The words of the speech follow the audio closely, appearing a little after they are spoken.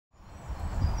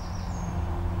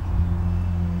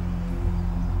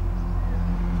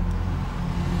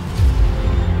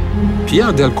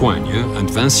Pierre Delcoigne and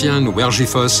Vinciane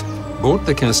Wergifosse bought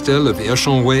the Castel of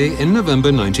Irchonwelz in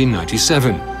November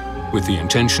 1997 with the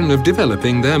intention of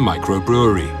developing their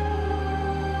microbrewery.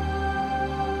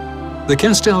 The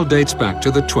Castel dates back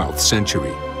to the 12th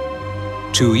century.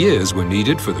 2 years were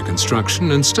needed for the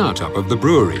construction and startup of the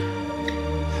brewery.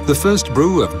 The first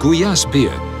brew of Gouyasse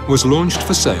beer was launched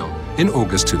for sale in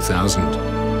August 2000.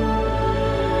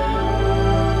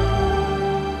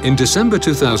 In December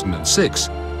 2006,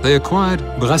 they acquired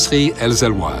Brasserie Des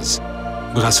Legendes.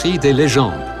 Brasserie Des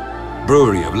Legendes,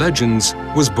 Brewery of Legends,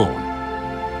 was born.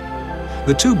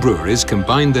 The two breweries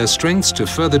combined their strengths to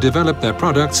further develop their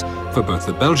products for both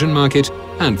the Belgian market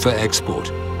and for export.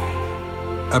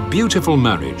 A beautiful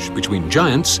marriage between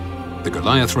giants, the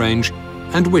Gouyasse range,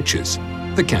 and witches,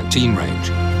 the Cantine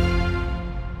range.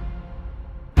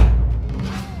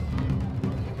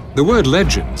 The word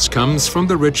legends comes from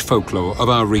the rich folklore of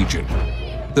our region.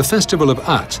 The Festival of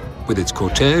At, with its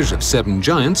cortege of 7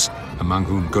 giants, among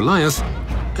whom Gouyasse,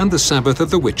 and the Sabbath of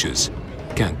the Witches,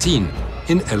 Cantine,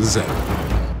 in Elzel.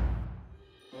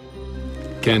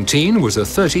 Cantine was a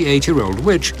 38-year-old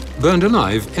witch burned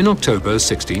alive in October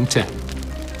 1610.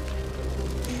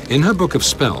 In her book of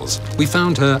spells, we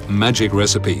found her magic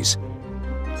recipes.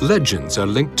 Legends are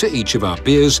linked to each of our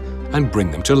beers and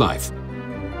bring them to life.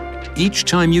 Each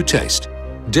time you taste,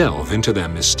 delve into their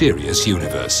mysterious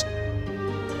universe.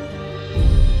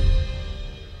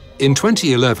 In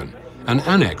 2011, an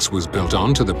annex was built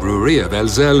on to the brewery of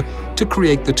Elzel to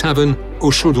create the tavern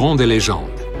Au Chaudron des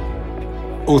Legendes.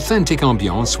 Authentic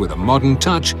ambiance with a modern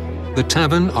touch, the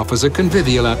tavern offers a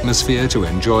convivial atmosphere to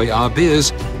enjoy our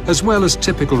beers as well as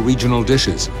typical regional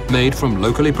dishes made from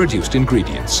locally produced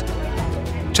ingredients.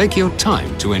 Take your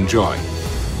time to enjoy.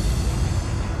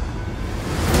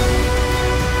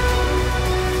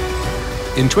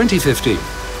 In 2015,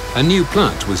 a new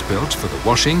plant was built for the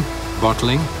washing,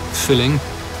 bottling, filling,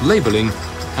 labelling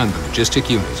and the logistic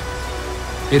unit.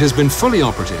 It has been fully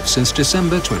operative since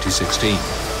December 2016.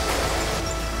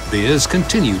 Beers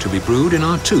continue to be brewed in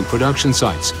our 2 production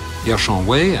sites,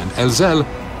 Irchonwelz and Elzel,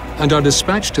 and are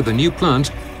dispatched to the new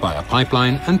plant via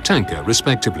pipeline and tanker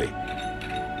respectively.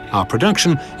 Our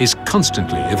production is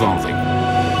constantly evolving.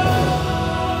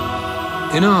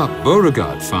 In our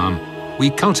Beauregard farm, we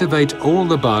cultivate all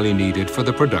the barley needed for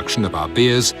the production of our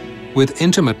beers with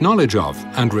intimate knowledge of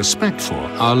and respect for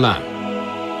our land.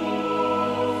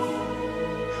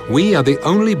 We are the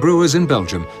only brewers in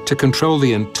Belgium to control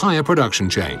the entire production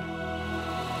chain.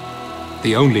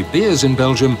 The only beers in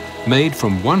Belgium made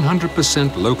from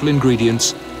 100% local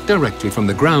ingredients directly from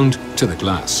the ground to the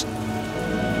glass.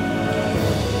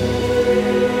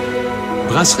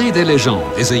 Brasserie Des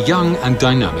Legendes is a young and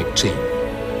dynamic team.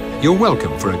 You're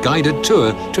welcome for a guided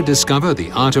tour to discover the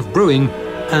art of brewing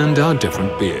and our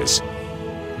different beers.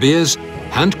 Beers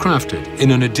handcrafted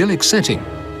in an idyllic setting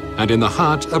and in the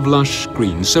heart of lush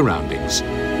green surroundings.